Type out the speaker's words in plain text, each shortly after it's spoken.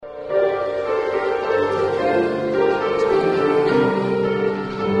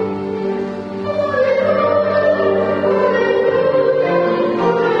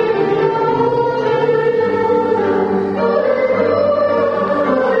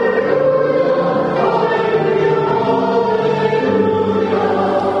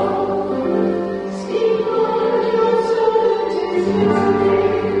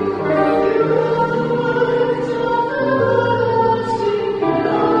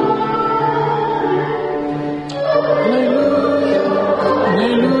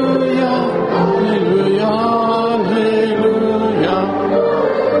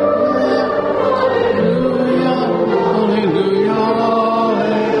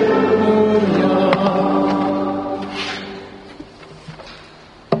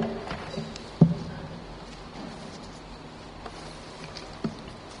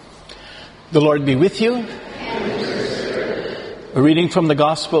The Lord be with you. A reading from the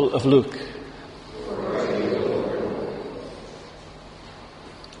Gospel of Luke.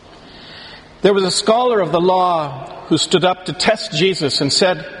 There was a scholar of the law who stood up to test Jesus and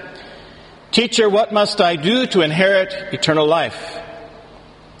said, "Teacher, what must I do to inherit eternal life?"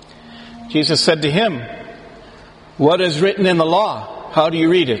 Jesus said to him, "What is written in the law? How do you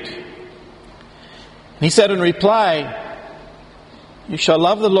read it?" And he said in reply, "You shall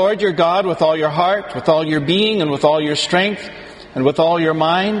love the Lord your God with all your heart, with all your being, and with all your strength, and with all your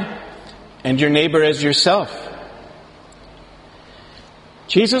mind, and your neighbor as yourself."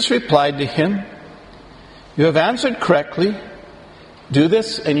 Jesus replied to him, "You have answered correctly. Do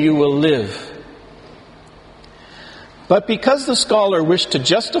this and you will live." But because the scholar wished to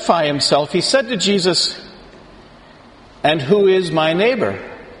justify himself, he said to Jesus, "And who is my neighbor?"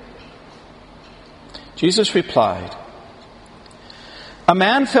 Jesus replied, "A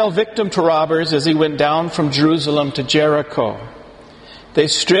man fell victim to robbers as he went down from Jerusalem to Jericho. They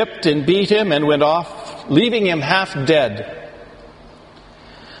stripped and beat him and went off, leaving him half dead.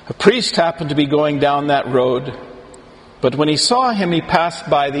 A priest happened to be going down that road, but when he saw him, he passed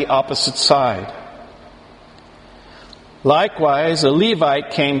by the opposite side. Likewise, a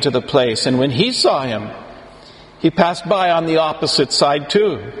Levite came to the place, and when he saw him, he passed by on the opposite side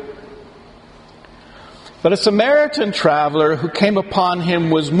too. But a Samaritan traveler who came upon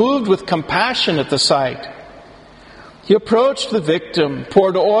him was moved with compassion at the sight. He approached the victim,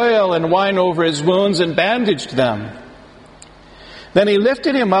 poured oil and wine over his wounds, and bandaged them. Then he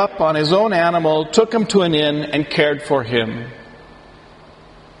lifted him up on his own animal, took him to an inn, and cared for him.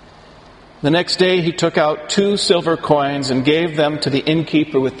 The next day he took out 2 silver coins and gave them to the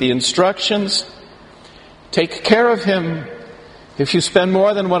innkeeper with the instructions, 'Take care of him. If you spend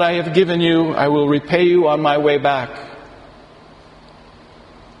more than what I have given you, I will repay you on my way back.'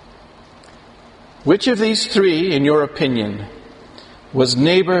 Which of these 3, in your opinion, was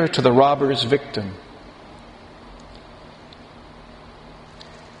neighbor to the robber's victim?"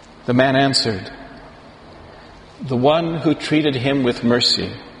 The man answered, "The one who treated him with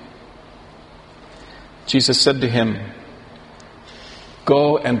mercy." Jesus said to him,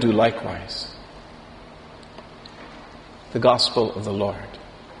 "Go and do likewise." The Gospel of the Lord.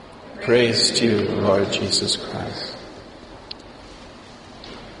 Praise to you, Lord Jesus Christ.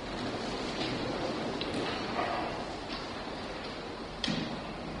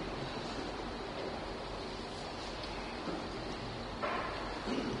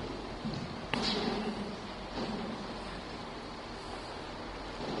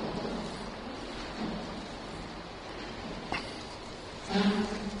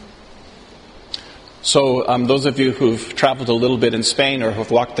 So those of you who've traveled a little bit in Spain or who've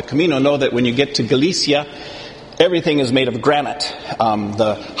walked the Camino know that when you get to Galicia, everything is made of granite.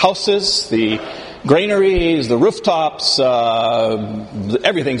 The houses, the granaries, the rooftops,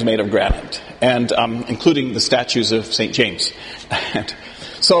 everything's made of granite, and including the statues of St. James.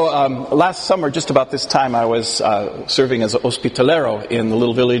 So last summer, just about this time, I was serving as an hospitalero in the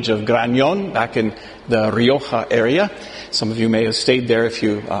little village of Grañón, back in the Rioja area. Some of you may have stayed there if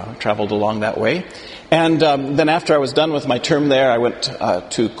you traveled along that way. And then after I was done with my term there, I went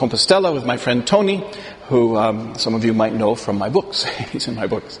to Compostela with my friend Tony, who some of you might know from my books. He's in my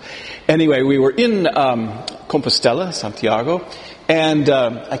books. Anyway, we were in Compostela, Santiago, and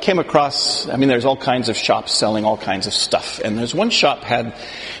I came across, there's all kinds of shops selling all kinds of stuff. And there's one shop had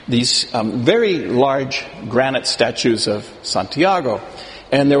these very large granite statues of Santiago.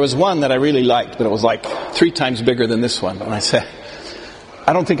 And there was one that I really liked, but it was like 3 times bigger than this one. And I said,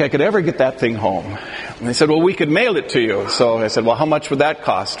 I don't think I could ever get that thing home. And they said, well, we could mail it to you. So I said, well, how much would that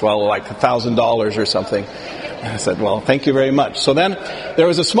cost? Well, like $1,000 or something. And I said, well, thank you very much. So then there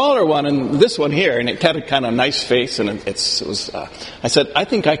was a smaller one, and this one here, and it had a kind of nice face, and I said, I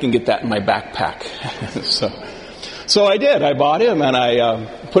think I can get that in my backpack. So I did. I bought him, and I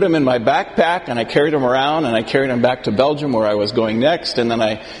put him in my backpack, and I carried him around, and I carried him back to Belgium where I was going next, and then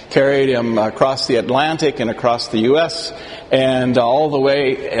I carried him across the Atlantic and across the U.S., and all the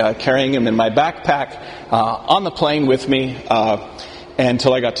way carrying him in my backpack on the plane with me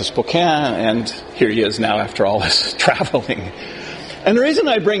until I got to Spokane, and here he is now after all this traveling. And the reason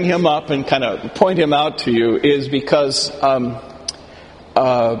I bring him up and kind of point him out to you is because I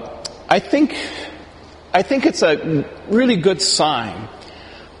think it's a really good sign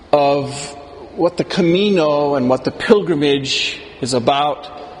of what the Camino and what the pilgrimage is about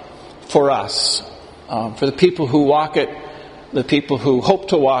for us, for the people who walk it, the people who hope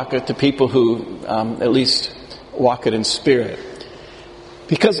to walk it, the people who at least walk it in spirit.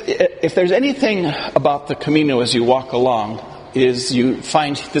 Because if there's anything about the Camino as you walk along, is you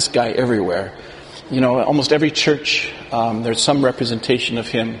find this guy everywhere. Almost every church, there's some representation of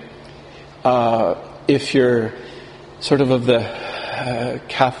him. If you're sort of the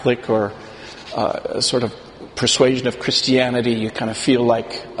Catholic or sort of persuasion of Christianity, you kind of feel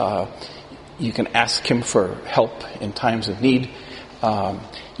like you can ask him for help in times of need.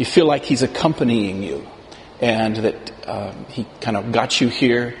 You feel like he's accompanying you, and that he kind of got you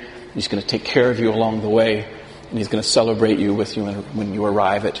here. He's going to take care of you along the way, and he's going to celebrate you with you when you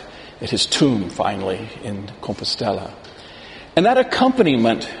arrive at his tomb, finally, in Compostela. And that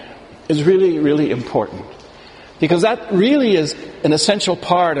accompaniment is really, really important, because that really is an essential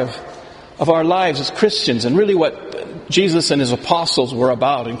part of our lives as Christians, and really what Jesus and his apostles were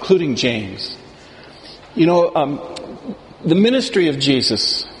about, including James. The ministry of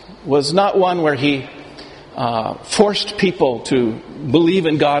Jesus was not one where he forced people to believe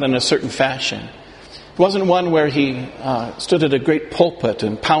in God in a certain fashion. It wasn't one where he stood at a great pulpit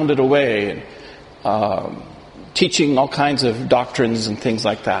and pounded away and teaching all kinds of doctrines and things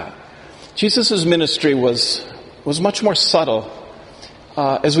like that. Jesus' ministry was much more subtle,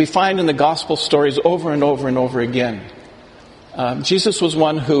 as we find in the gospel stories over and over and over again. Jesus was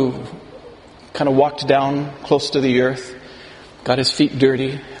one who kind of walked down close to the earth, got his feet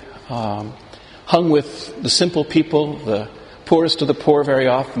dirty, hung with the simple people, the poorest of the poor very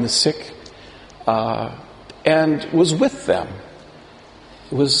often, the sick, and was with them.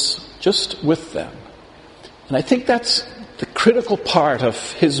 It was just with them. And I think that's the critical part of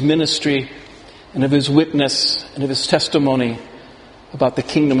his ministry and of his witness and of his testimony about the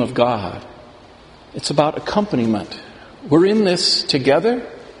kingdom of God. It's about accompaniment. We're in this together,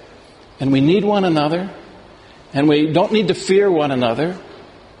 and we need one another, and we don't need to fear one another,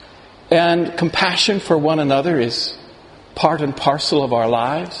 and compassion for one another is part and parcel of our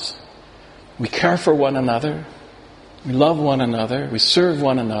lives. We care for one another, we love one another, we serve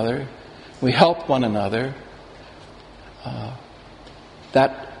one another, we help one another.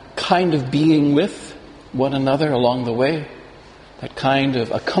 That kind of being with one another along the way, that kind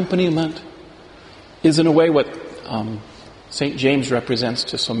of accompaniment, is in a way what St. James represents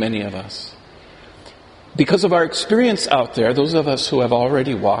to so many of us. Because of our experience out there, those of us who have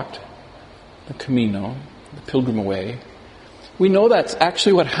already walked the Camino, the Pilgrim way, we know that's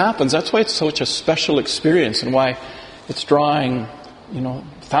actually what happens. That's why it's such a special experience, and why it's drawing,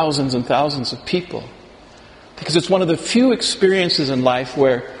 thousands and thousands of people. Because it's one of the few experiences in life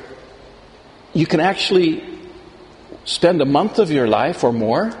where you can actually spend a month of your life or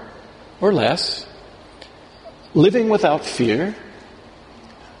more or less living without fear,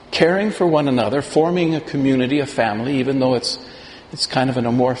 caring for one another, forming a community, a family, even though it's kind of an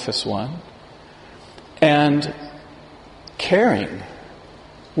amorphous one, and caring,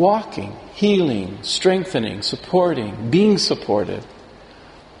 walking, healing, strengthening, supporting, being supported,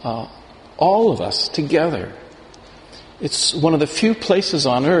 all of us together. It's one of the few places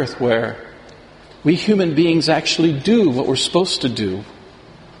on earth where we human beings actually do what we're supposed to do,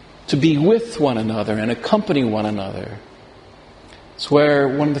 to be with one another and accompany one another. It's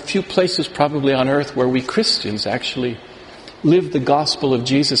one of the few places probably on earth where we Christians actually live the gospel of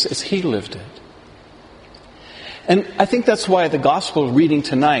Jesus as he lived it. And I think that's why the gospel reading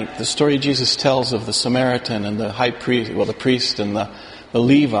tonight, the story Jesus tells of the Samaritan and the high priest, the priest and the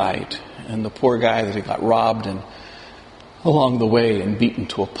Levite and the poor guy that he got robbed and along the way and beaten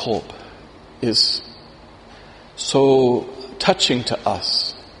to a pulp, is so touching to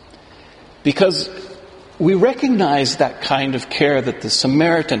us. Because we recognize that kind of care that the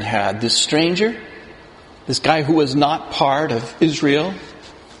Samaritan had, this stranger, this guy who was not part of Israel,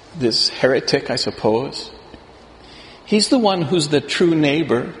 this heretic, I suppose. He's the one who's the true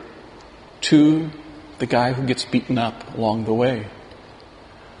neighbor to the guy who gets beaten up along the way.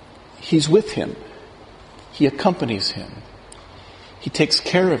 He's with him. He accompanies him. He takes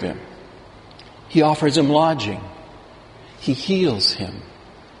care of him. He offers him lodging. He heals him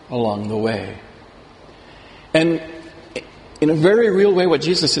along the way. And in a very real way, what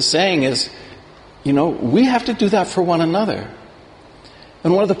Jesus is saying is, we have to do that for one another.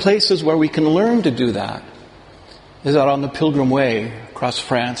 And one of the places where we can learn to do that is out on the Pilgrim way, across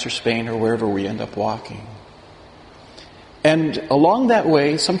France or Spain or wherever we end up walking. And along that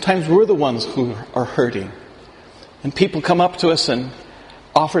way, sometimes we're the ones who are hurting. And people come up to us and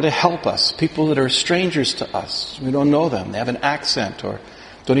offer to help us. People that are strangers to us. We don't know them. They have an accent or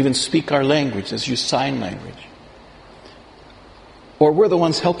don't even speak our language. They use sign language. Or we're the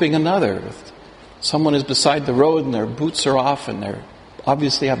ones helping another. Someone is beside the road and their boots are off and they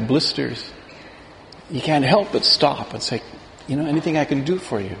obviously have blisters. You can't help but stop and say, anything I can do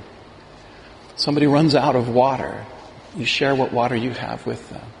for you. Somebody runs out of water. You share what water you have with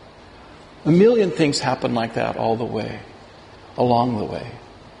them. A million things happen like that all the way, along the way.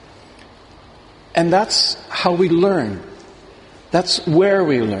 And that's how we learn. That's where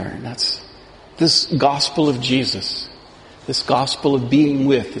we learn. That's this gospel of Jesus. This gospel of being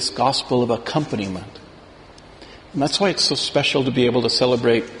with. This gospel of accompaniment. And that's why it's so special to be able to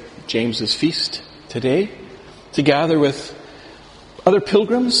celebrate James's feast today. To gather with other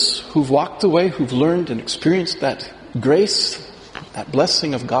pilgrims who've walked the way, who've learned and experienced that grace, that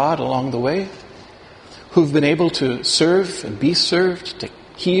blessing of God along the way, who've been able to serve and be served, to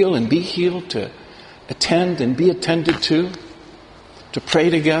heal and be healed, to attend and be attended to pray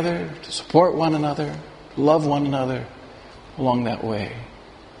together, to support one another, love one another along that way.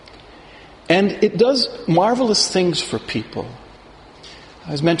 And it does marvelous things for people.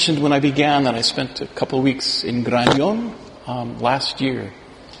 I was mentioned when I began that I spent a couple of weeks in Gragnon last year.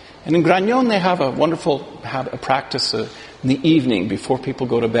 And in Gragnon they have a wonderful practice in the evening before people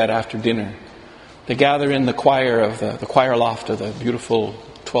go to bed after dinner. They gather in the choir of the choir loft of the beautiful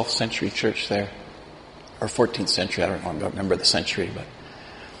 12th century church there. Or 14th century, I don't remember the century, but.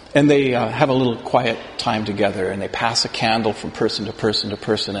 And they have a little quiet time together, and they pass a candle from person to person to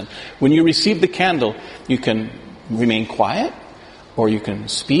person. And when you receive the candle, you can remain quiet, or you can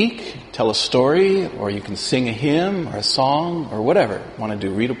speak, tell a story, or you can sing a hymn or a song or whatever you want to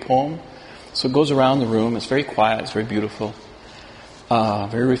do, read a poem. So it goes around the room. It's very quiet. It's very beautiful,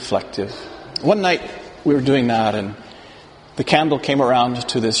 very reflective. One night we were doing that, and the candle came around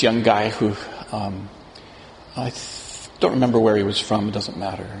to this young guy who I don't remember where he was from. It doesn't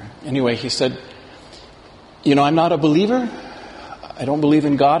matter. Anyway, he said, I'm not a believer. I don't believe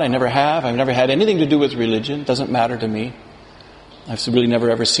in God. I never have. I've never had anything to do with religion. It doesn't matter to me. I've really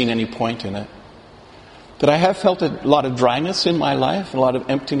never ever seen any point in it. But I have felt a lot of dryness in my life, a lot of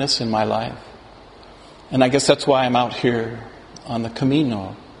emptiness in my life. And I guess that's why I'm out here on the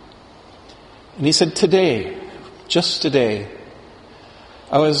Camino. And he said, today, just today,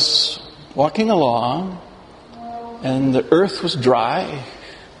 I was walking along, and the earth was dry,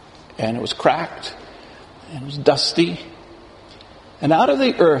 and it was cracked, and it was dusty. And out of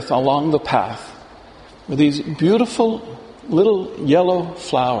the earth along the path were these beautiful little yellow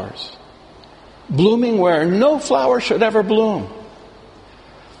flowers, blooming where no flower should ever bloom.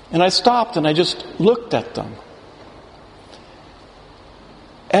 And I stopped and I just looked at them.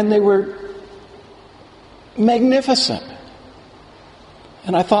 And they were magnificent.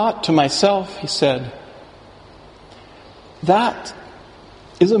 And I thought to myself, he said, that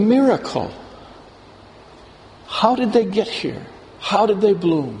is a miracle. How did they get here? How did they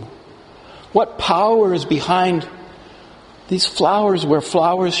bloom? What power is behind these flowers where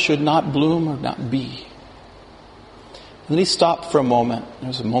flowers should not bloom or not be? And then he stopped for a moment. There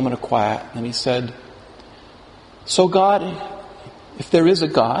was a moment of quiet. And he said, so God, if there is a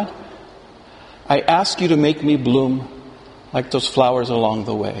God, I ask you to make me bloom like those flowers along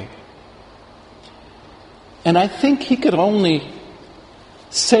the way. And I think he could only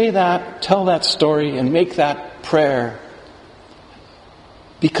say that, tell that story, and make that prayer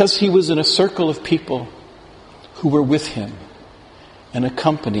because he was in a circle of people who were with him and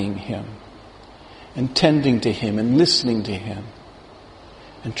accompanying him and tending to him and listening to him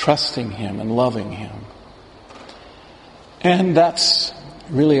and trusting him and loving him. And that's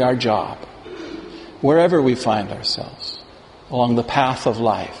really our job, wherever we find ourselves along the path of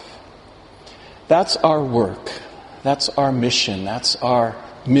life. That's our work. That's our mission. That's our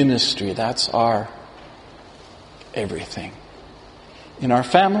ministry. That's our everything. In our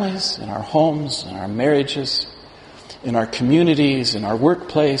families, in our homes, in our marriages, in our communities, in our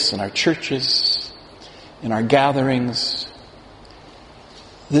workplace, in our churches, in our gatherings.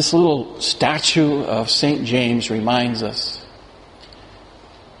 This little statue of St. James reminds us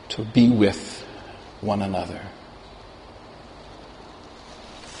to be with one another.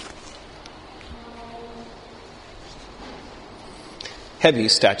 Heavy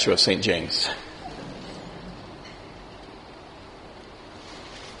statue of St. James.